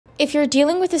If you're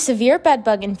dealing with a severe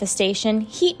bedbug infestation,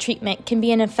 heat treatment can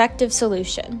be an effective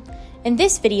solution. In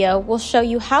this video, we'll show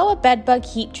you how a bedbug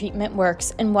heat treatment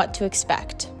works and what to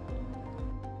expect.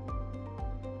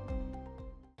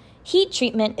 Heat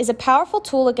treatment is a powerful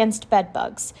tool against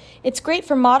bedbugs. It's great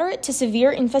for moderate to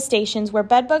severe infestations where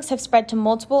bedbugs have spread to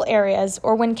multiple areas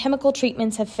or when chemical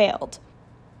treatments have failed.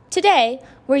 Today,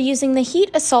 we're using the heat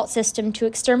assault system to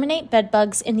exterminate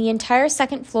bedbugs in the entire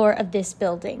second floor of this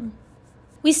building.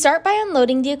 We start by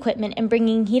unloading the equipment and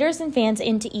bringing heaters and fans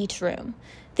into each room.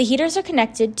 The heaters are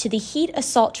connected to the heat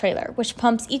assault trailer, which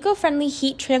pumps eco-friendly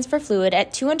heat transfer fluid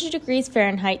at 200 degrees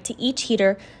Fahrenheit to each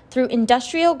heater through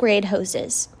industrial-grade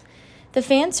hoses. The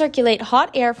fans circulate hot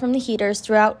air from the heaters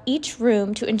throughout each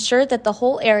room to ensure that the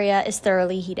whole area is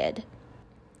thoroughly heated.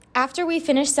 After we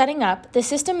finish setting up, the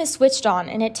system is switched on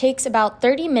and it takes about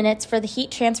 30 minutes for the heat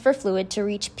transfer fluid to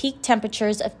reach peak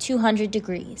temperatures of 200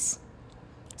 degrees.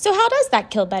 So how does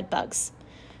that kill bedbugs?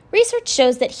 Research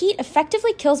shows that heat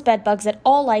effectively kills bedbugs at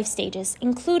all life stages,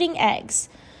 including eggs.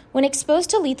 When exposed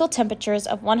to lethal temperatures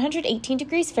of 118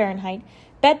 degrees Fahrenheit,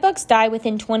 bedbugs die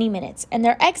within 20 minutes, and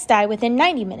their eggs die within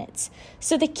 90 minutes.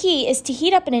 So the key is to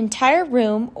heat up an entire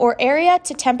room or area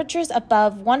to temperatures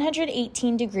above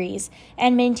 118 degrees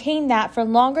and maintain that for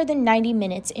longer than 90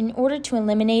 minutes in order to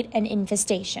eliminate an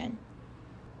infestation.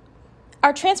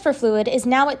 Our transfer fluid is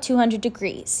now at 200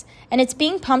 degrees, and it's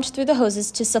being pumped through the hoses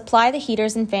to supply the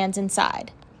heaters and fans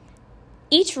inside.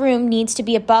 Each room needs to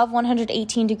be above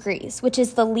 118 degrees, which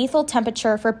is the lethal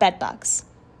temperature for bedbugs.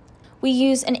 We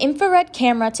use an infrared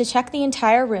camera to check the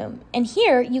entire room, and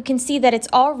here you can see that it's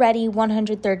already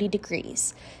 130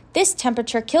 degrees. This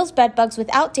temperature kills bedbugs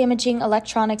without damaging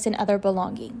electronics and other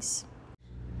belongings.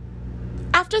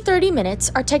 After 30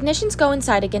 minutes, our technicians go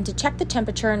inside again to check the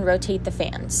temperature and rotate the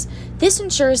fans. This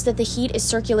ensures that the heat is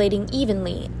circulating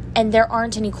evenly and there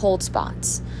aren't any cold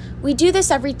spots. We do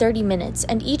this every 30 minutes,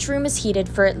 and each room is heated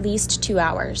for at least 2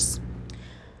 hours.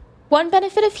 One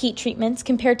benefit of heat treatments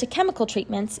compared to chemical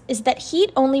treatments is that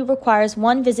heat only requires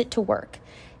one visit to work.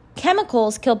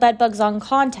 Chemicals kill bedbugs on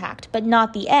contact, but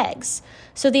not the eggs,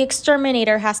 so the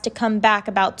exterminator has to come back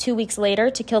about 2 weeks later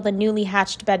to kill the newly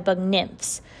hatched bedbug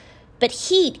nymphs. But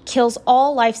heat kills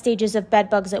all life stages of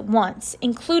bedbugs at once,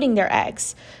 including their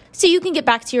eggs, so you can get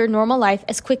back to your normal life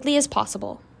as quickly as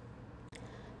possible.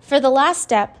 For the last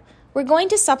step, we're going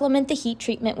to supplement the heat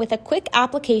treatment with a quick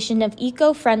application of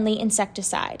eco-friendly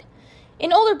insecticide.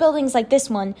 In older buildings like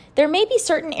this one, there may be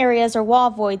certain areas or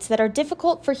wall voids that are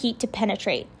difficult for heat to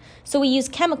penetrate, so we use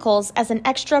chemicals as an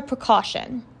extra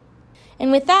precaution.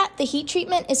 And with that, the heat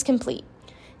treatment is complete.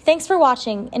 Thanks for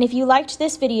watching, and if you liked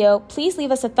this video, please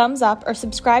leave us a thumbs up or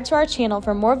subscribe to our channel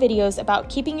for more videos about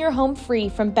keeping your home free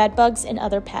from bedbugs and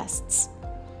other pests.